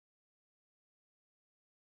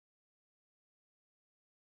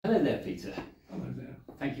Hello there, Peter. Hello there.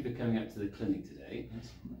 Thank you for coming out to the clinic today. That's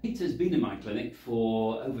right. Peter's been in my clinic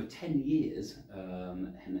for over 10 years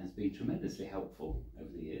and has been tremendously helpful over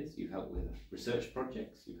the years. You've helped with research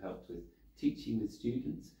projects, you've helped with teaching with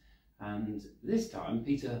students, and this time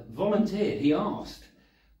Peter volunteered. He asked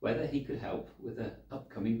whether he could help with an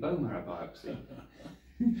upcoming bone marrow biopsy.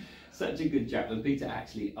 Such a good chap that Peter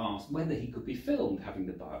actually asked whether he could be filmed having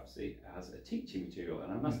the biopsy as a teaching material,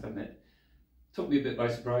 and I must admit, took me a bit by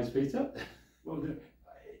surprise, Peter. Well,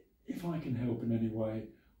 if I can help in any way,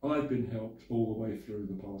 I've been helped all the way through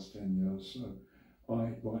the past 10 years, so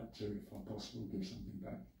I'd like to, if possible, give something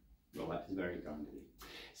back. Well, that is very kind of you.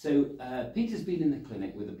 So Peter's been in the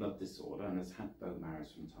clinic with a blood disorder and has had bone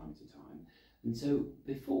marrows from time to time. And so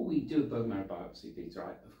before we do a bone marrow biopsy, Peter,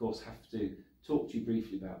 I of course have to talk to you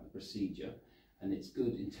briefly about the procedure, and it's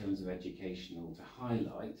good in terms of educational to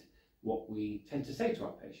highlight what we tend to say to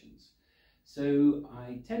our patients. So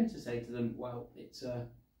I tend to say to them, well, it's a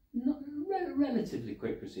relatively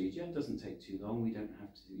quick procedure, it doesn't take too long, we don't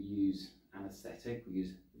have to use anaesthetic, we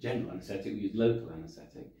use general anaesthetic, we use local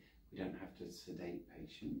anaesthetic, we don't have to sedate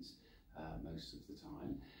patients most of the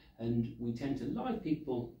time, and we tend to lie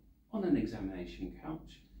people on an examination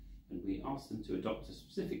couch and we ask them to adopt a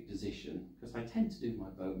specific position, because I tend to do my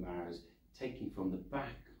bone marrows taking from the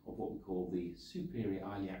back of what we call the superior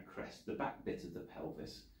iliac crest, the back bit of the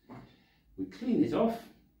pelvis. We clean it off,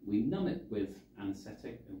 we numb it with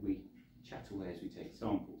anaesthetic, and we chat away as we take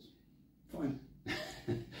samples. Fine.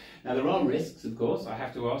 Now there are risks, of course. I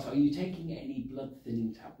have to ask, are you taking any blood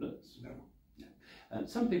thinning tablets? No. No.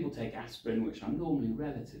 Some people take aspirin, which I'm normally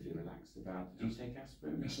relatively relaxed about. Do you take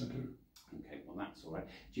aspirin? Yes, I do. Okay, well that's all right.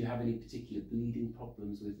 Do you have any particular bleeding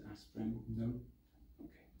problems with aspirin? No.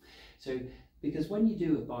 Okay. So, because when you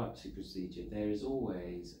do a biopsy procedure, there is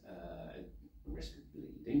always a risk of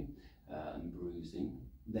bleeding and bruising.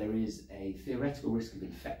 There is a theoretical risk of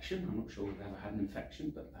infection. I'm not sure we've ever had an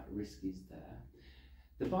infection, but that risk is there.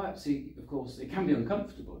 The biopsy, of course, it can be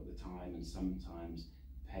uncomfortable at the time and sometimes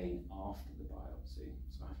pain after the biopsy,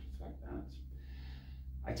 so I have to flag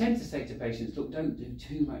that. I tend to say to patients, look, don't do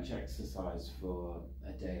too much exercise for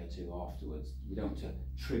a day or two afterwards. We don't want to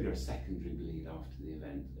trigger a secondary bleed after the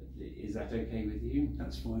event. Is that okay with you?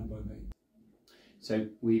 That's fine by me. So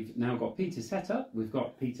we've now got Peter set up. We've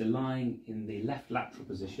got Peter lying in the left lateral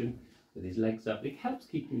position with his legs up. It helps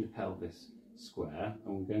keeping the pelvis square,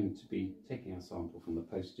 and we're going to be taking our sample from the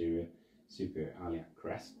posterior superior iliac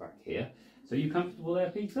crest back here. So are you comfortable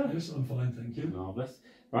there, Peter? Yes, I'm fine, thank you. Marvellous.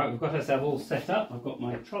 Right, we've got ourselves all set up. I've got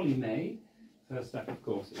my trolley made. First step, of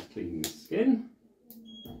course, is cleaning the skin.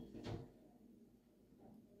 So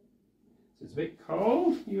it's a bit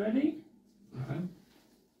cold. You ready? Okay.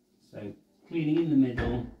 So cleaning in the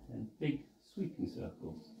middle, then big sweeping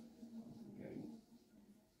circles going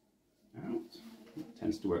out. It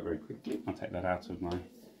tends to work very quickly. I'll take that out of my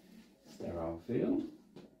sterile field.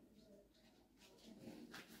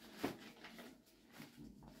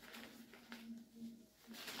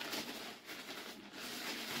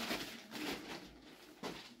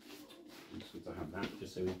 To have that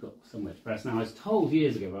just so we've got somewhere to press. Now, I was told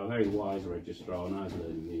years ago by a very wise registrar when I was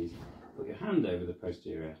learning these, put your hand over the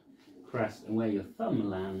posterior crest, and where your thumb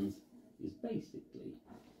lands is basically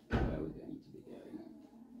where we're going to be going.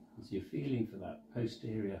 So you're feeling for that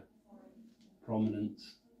posterior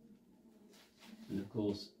prominence, and of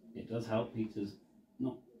course it does help. Peter's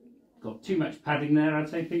not got too much padding there, I'd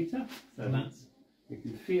say, Peter, so that's, we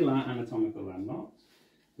can feel our anatomical landmarks,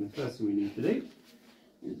 and the first thing we need to do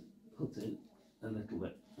is put in a little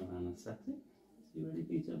bit of anaesthetic. So you ready,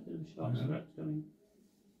 Peter? A bit of a sharp scratch coming.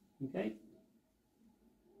 Okay.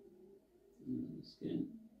 And the skin.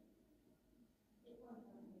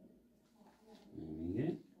 There we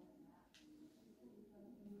go.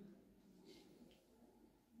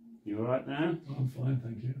 You all right now? I'm fine,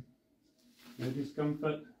 thank you. No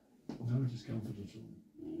discomfort? No discomfort at all.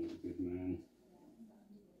 Oh, good man.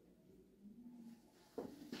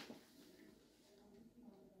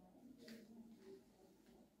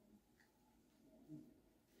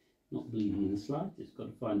 Not bleeding in the slightest, got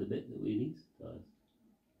to find the bit that we anaesthetise.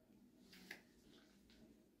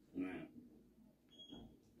 Now,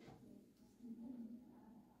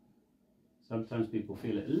 sometimes people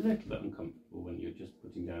feel it a little bit uncomfortable when you're just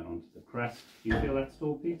putting down onto the crest. Do you feel that at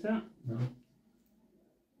all, Peter? No.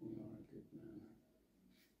 You are a good man.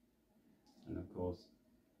 And of course,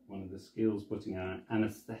 one of the skills putting out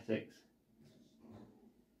anaesthetics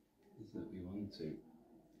is that we want to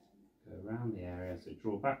go around the area, so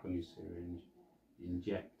draw back on your syringe,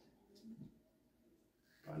 inject.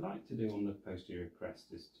 What I like to do on the posterior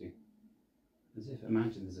crest is to, as if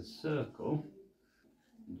imagine there's a circle,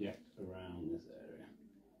 inject around this area.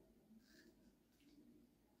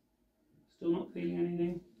 Still not feeling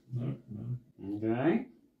anything? No, no. Okay.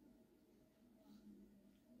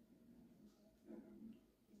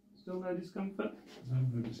 Still no discomfort? No,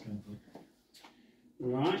 no discomfort.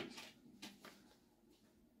 Right.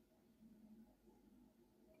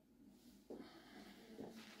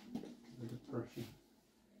 A bit of pressure.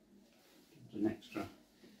 Give it an extra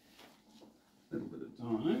little bit of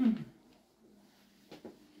time.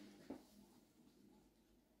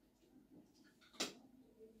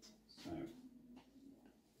 So,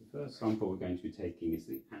 the first sample we're going to be taking is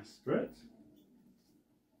the aspirate.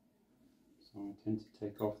 So I tend to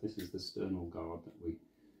take off, this is the sternal guard that we,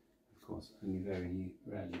 of course, only very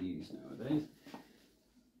rarely use nowadays.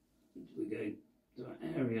 We go to that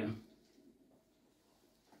area,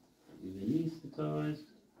 we've anaesthetised.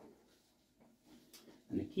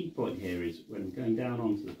 And the key point here is when we're going down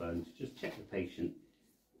onto the bone to just check the patient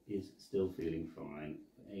is still feeling fine.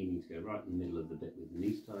 We're aiming to go right in the middle of the bit with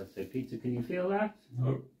anaesthetised. So Peter, can you feel that?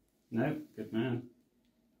 No. No? Good man.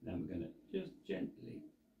 Then we're going to just gently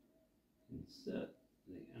insert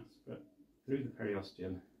the aspirate through the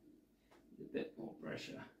periosteum with a bit more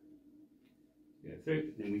pressure. Go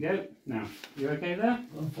through, then we go. Now, you okay there?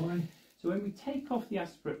 I'm fine. So when we take off the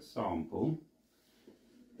aspirate sample,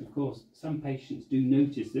 of course, some patients do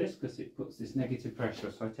notice this because it puts this negative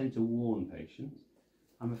pressure, so I tend to warn patients.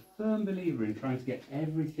 I'm a firm believer in trying to get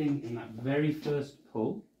everything in that very first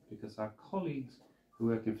pull, because our colleagues who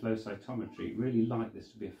work in flow cytometry really like this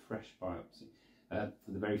to be a fresh biopsy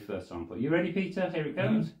for the very first sample. You ready, Peter? Here it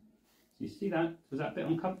comes. So you see that? Was that a bit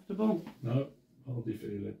uncomfortable? No, hardly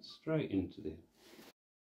feel it. Straight into the...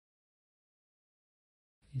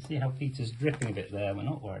 You see how Peter's dripping a bit there? We're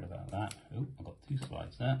not worried about that. Oh, I've got 2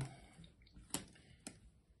 slides there.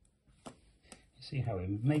 You see how we're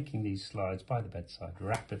making these slides by the bedside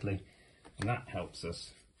rapidly, and that helps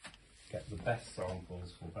us get the best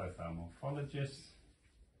samples for both our morphologists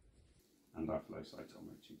and our flow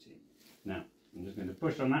cytometry team. Now, I'm just going to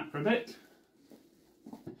push on that for a bit.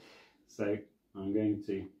 So I'm going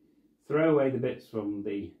to throw away the bits from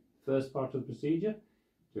the first part of the procedure,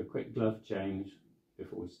 do a quick glove change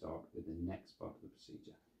before we start with the next part of the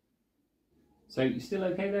procedure. So you still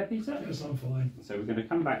okay there, Peter? Yes, I'm fine. So we're going to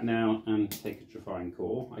come back now and take a trephine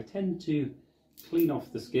core. I tend to clean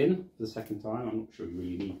off the skin for the second time. I'm not sure you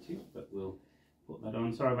really need to, but we'll put that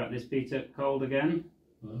on. Sorry about this, Peter. Cold again?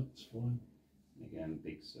 No, it's fine. Again,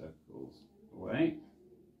 big circles away.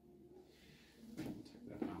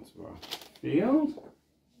 Take that out of our field.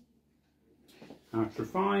 Our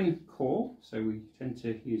trephine core, so we tend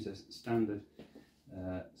to use a standard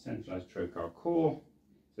centralised trocar core.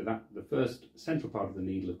 So that the first central part of the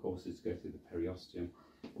needle, of course, is to go through the periosteum,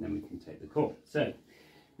 and then we can take the core. So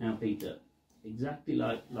now, Peter, exactly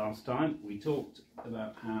like last time, we talked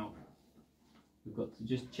about how we've got to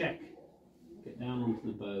just check, get down onto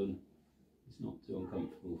the bone. It's not too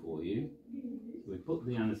uncomfortable for you. So we put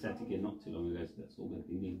the anaesthetic in not too long ago, so that's all going to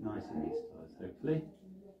be nice and anaesthetised, hopefully.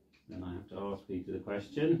 Then I have to ask Peter the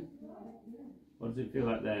question. What does it feel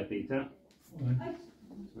like there, Peter? Fine.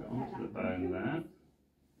 So onto the bone there.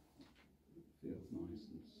 Feels nice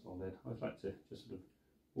and solid. I always like to just sort of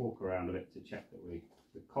walk around a bit to check that we're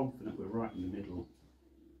confident we're right in the middle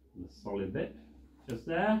of the solid bit. Just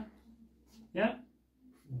there? Yeah?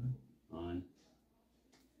 Fine. Fine.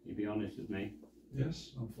 You be honest with me?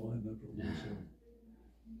 Yes, I'm fine, no problem at all.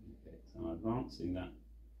 Okay, so I'm advancing that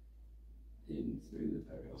in through the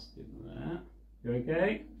periosteum there. You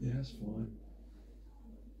okay? Yes, fine.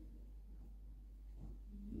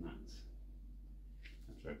 And that's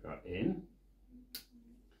trocar in.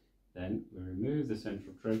 Then we remove the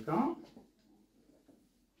central trocar.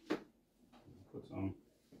 Put on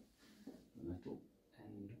the little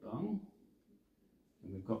end bung.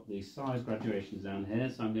 And we've got the size graduations down here,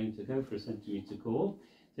 so I'm going to go for a centimetre core.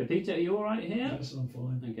 So Peter, are you all right here? Yes, I'm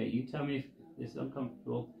fine. Okay, you tell me if this is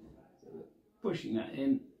uncomfortable. So we're pushing that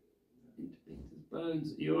in into Peter's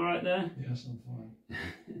bones. Are you all right there? Yes, I'm fine.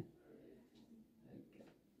 Okay,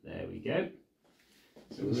 there we go.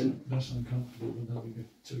 So It's we're in. less uncomfortable than having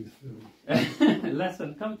a tooth filled. Less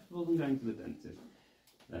uncomfortable than going to the dentist.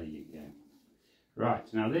 There you go.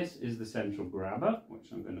 Right, now this is the central grabber,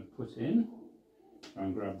 which I'm going to put in. Try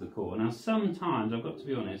and grab the core. Now sometimes, I've got to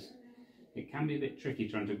be honest, it can be a bit tricky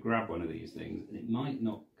trying to grab one of these things, and it might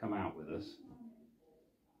not come out with us.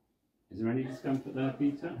 Is there any discomfort there,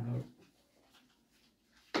 Peter?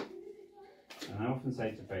 No. And I often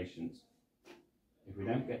say to patients, if we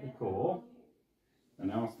don't get the core,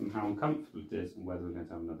 then I ask them how uncomfortable it is and whether we're going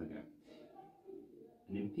to have another go.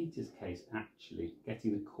 And in Peter's case, actually,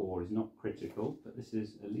 getting the core is not critical, but this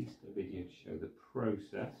is at least a video to show the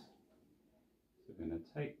process. So we're going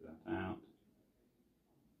to take that out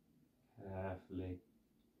carefully.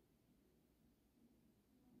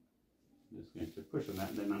 I'm just going to push on that,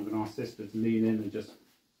 and then I'm going to ask Sister to lean in and just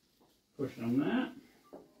push on that.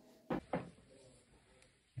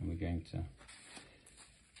 And we're going to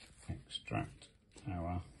extract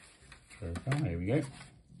our profile. Here we go.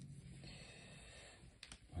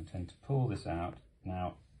 I tend to pull this out.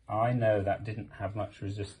 Now, I know that didn't have much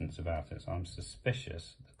resistance about it, so I'm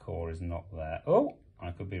suspicious the core is not there. Oh,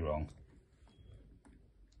 I could be wrong.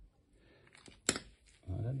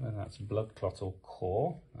 I don't know if that's blood clot or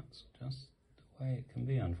core. That's just the way it can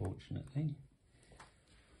be, unfortunately.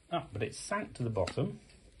 Ah, but it sank to the bottom,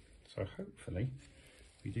 so hopefully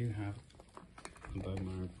we do have a bone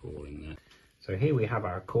marrow core in there. So here we have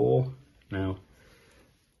our core. Now,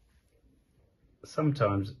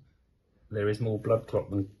 sometimes there is more blood clot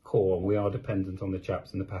than core, and we are dependent on the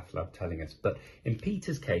chaps in the path lab telling us. But in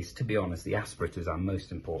Peter's case, to be honest, the aspirate is our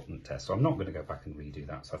most important test, so I'm not going to go back and redo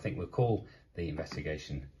that. So I think we'll call the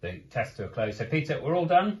investigation, the test to a close. So Peter, we're all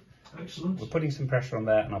done. Excellent. We're putting some pressure on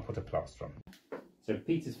there, and I'll put a plaster on. So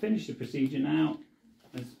Peter's finished the procedure now.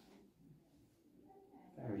 There's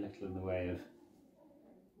very little in the way of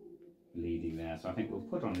bleeding there, so I think we'll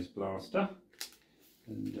put on this plaster.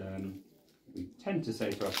 And we tend to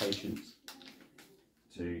say to our patients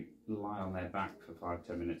to lie on their back for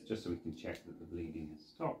 5–10 minutes just so we can check that the bleeding has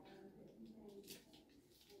stopped.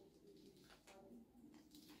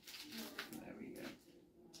 There we go.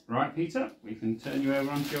 Right, Peter, we can turn you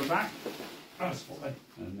over onto your back. That's fine.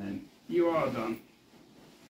 And then you are done.